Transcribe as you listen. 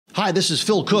Hi, this is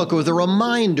Phil Cooke with a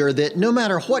reminder that no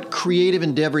matter what creative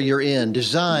endeavor you're in,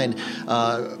 design,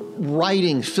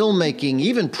 writing, filmmaking,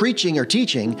 even preaching or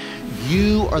teaching,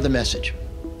 you are the message.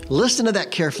 Listen to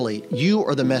that carefully. You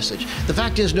are the message. The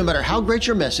fact is, no matter how great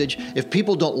your message, if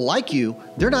people don't like you,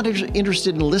 they're not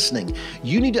interested in listening.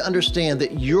 You need to understand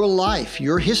that your life,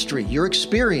 your history, your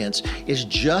experience is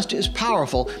just as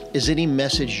powerful as any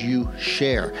message you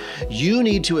share. You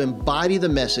need to embody the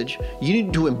message. You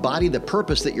need to embody the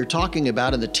purpose that you're talking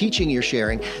about and the teaching you're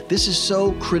sharing. This is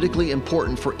so critically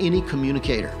important for any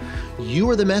communicator. You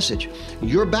are the message.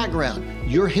 Your background,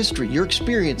 your history, your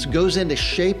experience goes into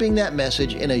shaping that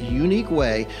message in a unique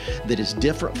way that is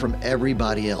different from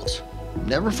everybody else.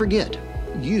 Never forget,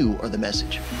 you are the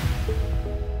message.